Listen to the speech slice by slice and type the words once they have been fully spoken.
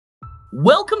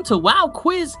Welcome to Wow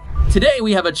Quiz. Today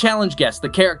we have a challenge guess the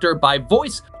character by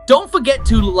voice. Don't forget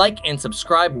to like and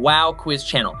subscribe Wow Quiz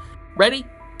channel. Ready?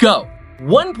 Go.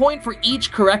 1 point for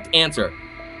each correct answer.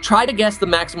 Try to guess the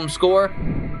maximum score.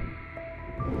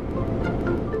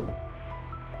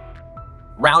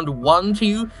 Round 1, do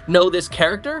you know this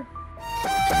character?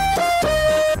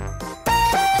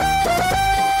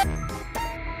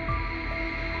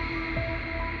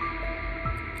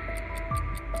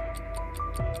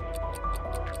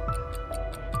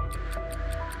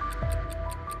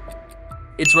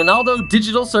 It's Ronaldo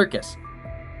Digital Circus.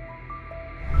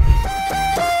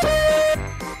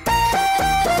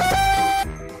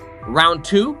 Round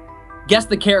 2, guess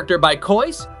the character by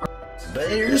voice.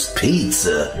 Bear's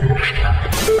Pizza.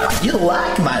 You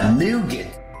like my nougat?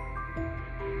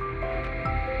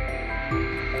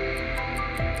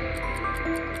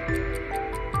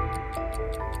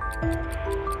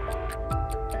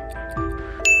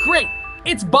 Great,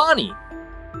 it's Bonnie.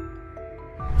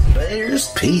 Bear's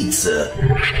Pizza.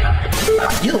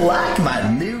 You like my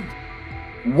nougat?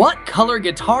 What color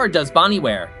guitar does Bonnie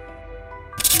wear?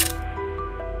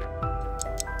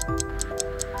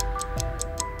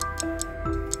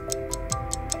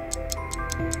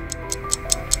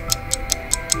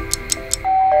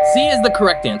 C is the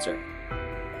correct answer.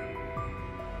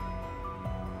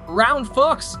 Round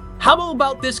 6. How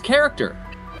about this character?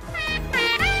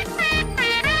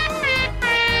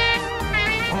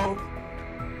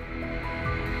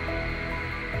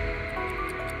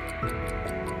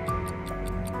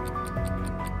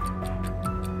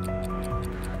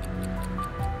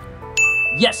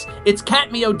 Yes, it's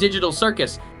Catmeo Digital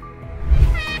Circus.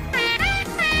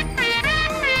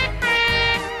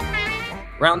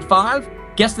 Round 5.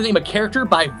 Guess the name of character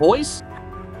by voice.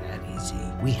 That easy.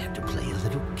 We have to play a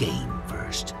little game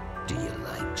first. Do you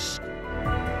like?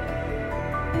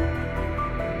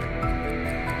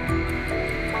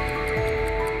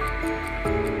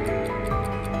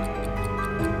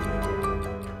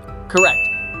 Correct.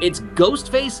 It's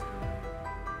Ghostface.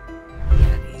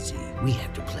 That easy. We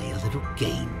have to play a little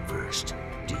game first.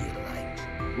 Do you like?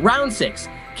 Round 6.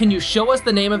 Can you show us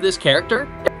the name of this character?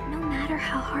 No matter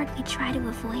how hard we try to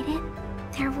avoid it,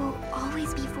 there will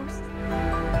always be forces.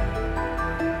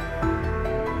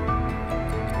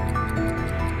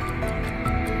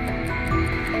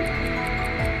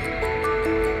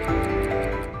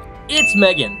 It's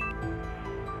Megan.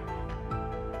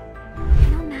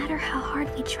 No matter how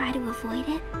hard we try to avoid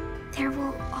it, there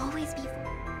will always be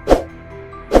forces.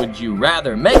 Would you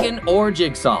rather Megan or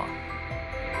Jigsaw?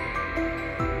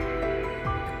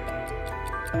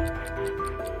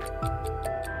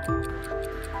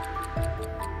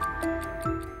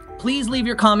 Please leave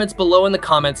your comments below in the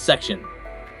comments section.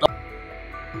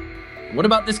 What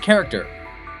about this character?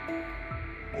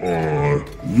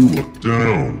 You look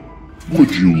down.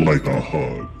 Would you like a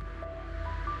hug?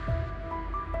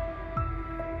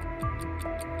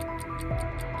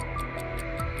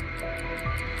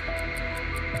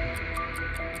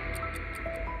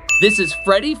 This is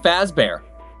Freddy Fazbear.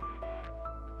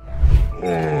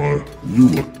 You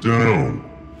look down.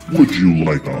 Would you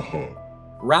like a hug?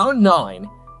 Round 9.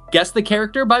 Guess the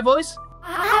character by voice?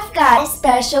 I've got a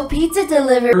special pizza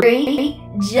delivery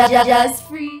just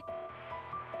for you.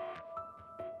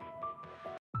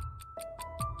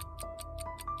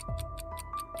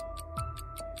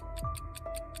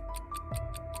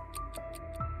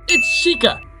 It's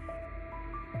Chica.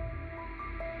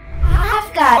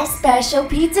 I've got a special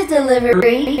pizza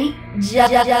delivery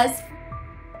just.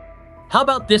 How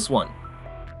about this one?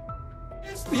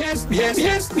 Yes.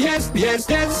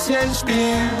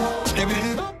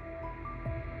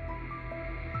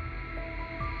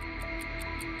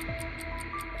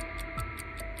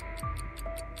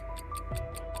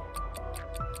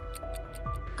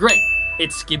 Great.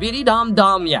 It's Skibbity Dom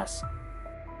Dom Yes.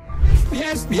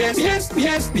 Yes.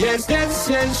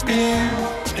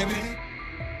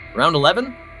 Round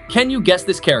 11. Can you guess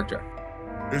this character?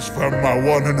 It's from my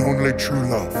one and only true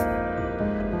love,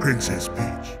 Princess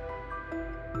Peach.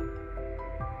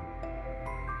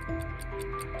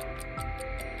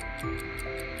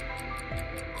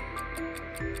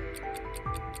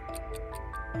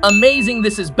 Amazing,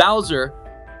 this is Bowser.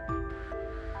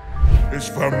 It's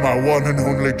from my one and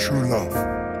only true love,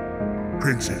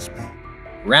 Princess Peach.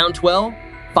 Round 12.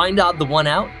 Find out the one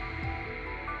out.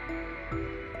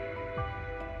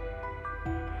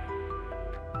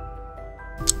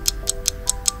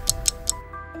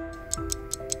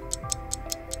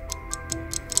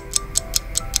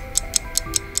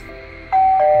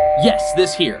 Yes,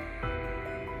 this here.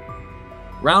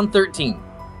 Round 13.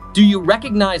 Do you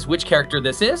recognize which character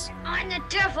this is? I'm the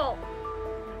devil!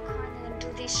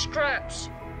 these scripts.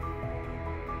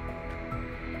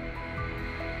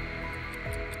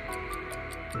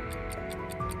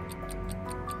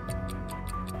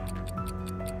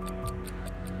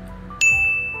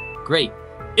 Great.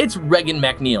 It's Regan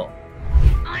McNeil.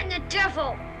 I'm the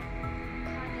devil.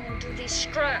 Climbing into these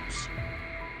scripts.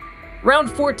 Round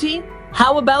 14.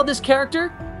 How about this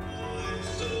character?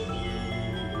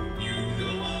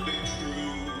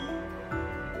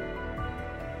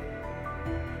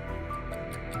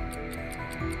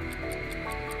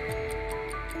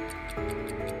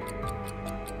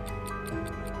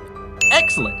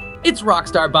 Excellent. It's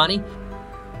Rockstar Bonnie.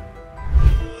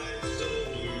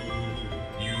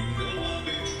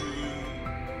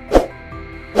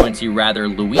 Wouldn't you rather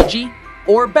Luigi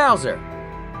or Bowser?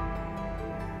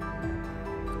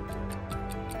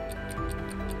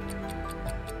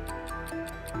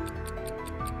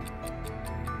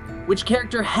 Which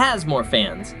character has more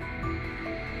fans?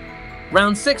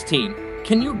 Round 16.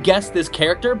 Can you guess this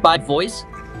character by voice?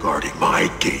 Guarding my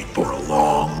gate for a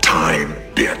long time,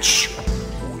 bitch.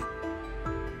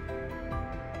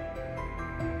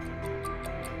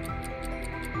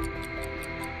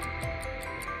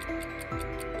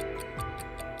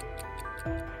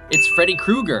 It's Freddy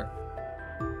Krueger.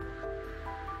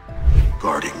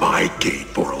 Guarding my gate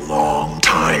for a long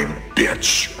time,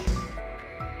 bitch.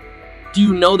 Do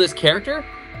you know this character?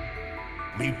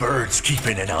 Me bird's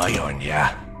keeping an eye on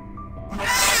ya.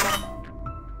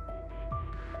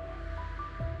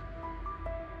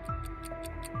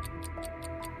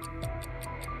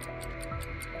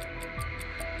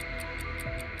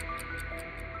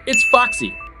 It's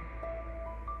Foxy.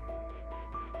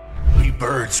 Me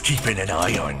bird's keeping an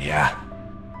eye on ya.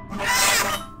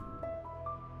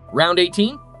 Round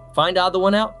 18. Find odd the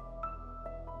one out.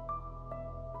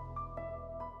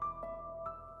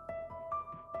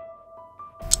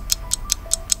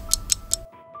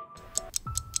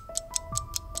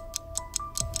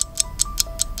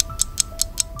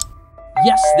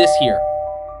 Yes, this here.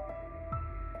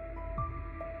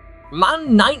 Round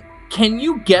 9. Can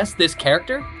you guess this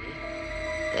character?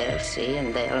 They'll see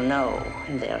and they'll know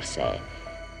and they'll say.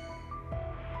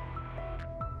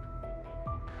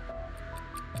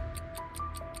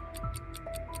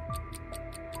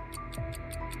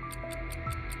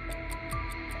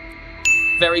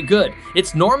 Very good.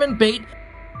 It's Norman Bate.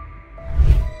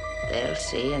 They'll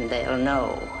see and they'll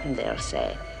know and they'll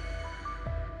say.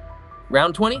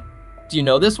 Round 20. Do you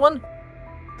know this one?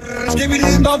 Yes,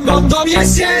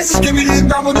 yes.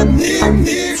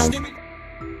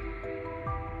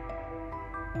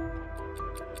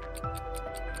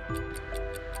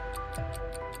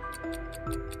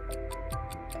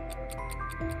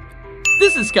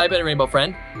 This is Skype and Rainbow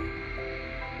Friend.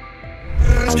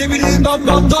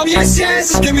 Yes,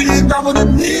 yes.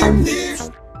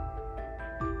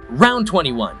 Round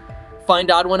 21.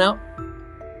 Find odd one out.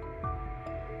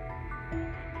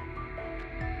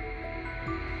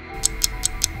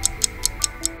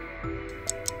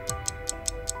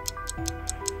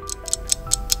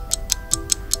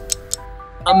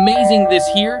 Amazing this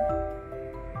here.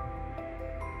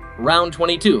 Round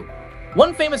 22.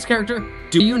 One famous character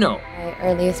do you know? My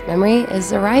earliest memory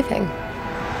is arriving.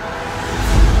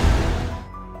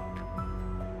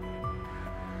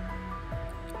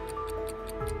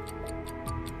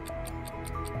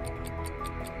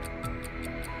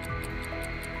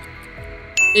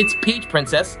 It's Peach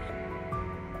Princess.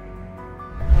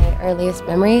 My earliest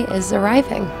memory is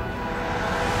arriving.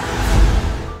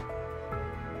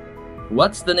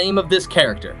 What's the name of this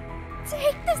character?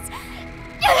 Take this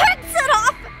headset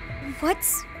off!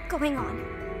 What's going on?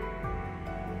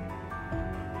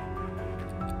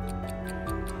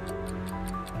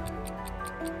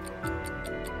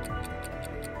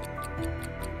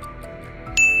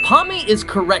 Pommy is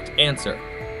correct answer.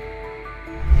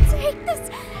 Take this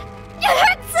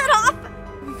headset off!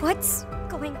 What's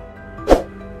going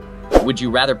on? Would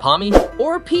you rather Pommy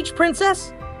or Peach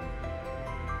Princess?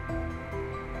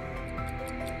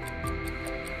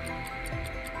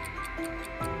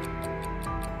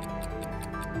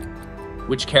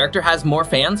 Which character has more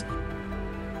fans?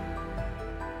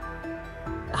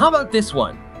 How about this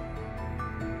one?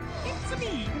 It's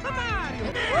me,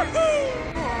 Mario.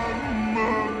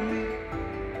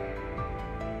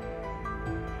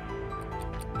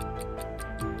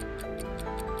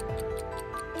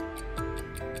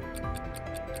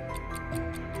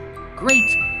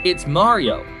 Great, it's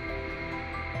Mario.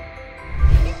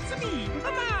 It's me,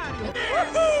 Mario.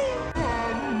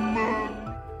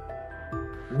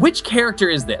 Which character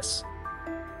is this?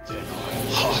 Then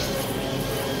I'll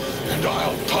huff, and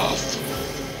I'll puff.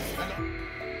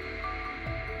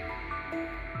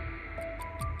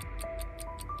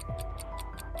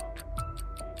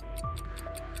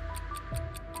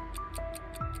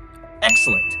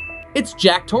 Excellent. It's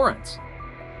Jack Torrance.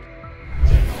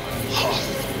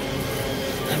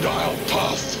 Huff, and I'll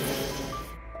puff.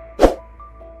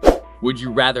 Would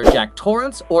you rather Jack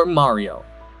Torrance or Mario?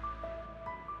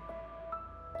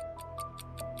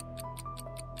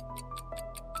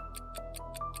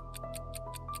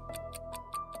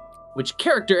 Which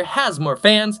character has more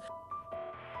fans?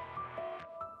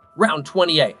 Round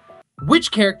 28.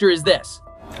 Which character is this?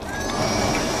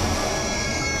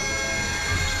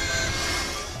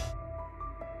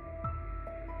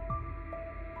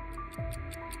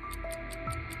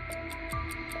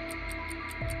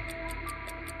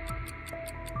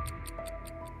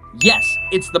 Yes,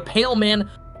 it's the Pale Man.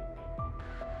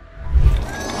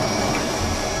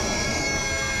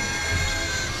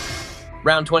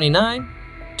 Round 29.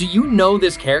 Do you know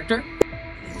this character?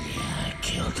 Yeah, I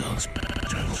killed those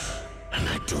bastards, and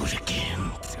I do it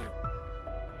again.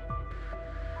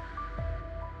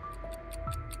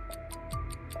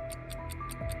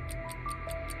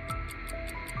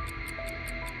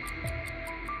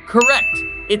 Correct.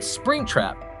 It's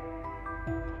Springtrap.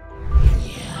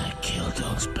 Yeah, I killed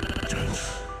those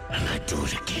bastards, and I do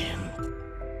it again.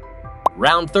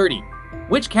 Round 30.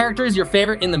 Which character is your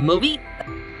favorite in the movie?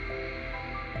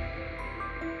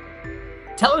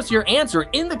 Tell us your answer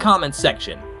in the comments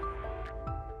section.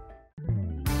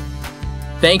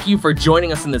 Thank you for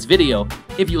joining us in this video.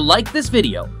 If you like this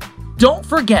video, don't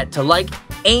forget to like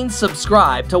and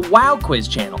subscribe to Wow Quiz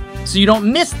channel so you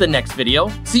don't miss the next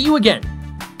video. See you again.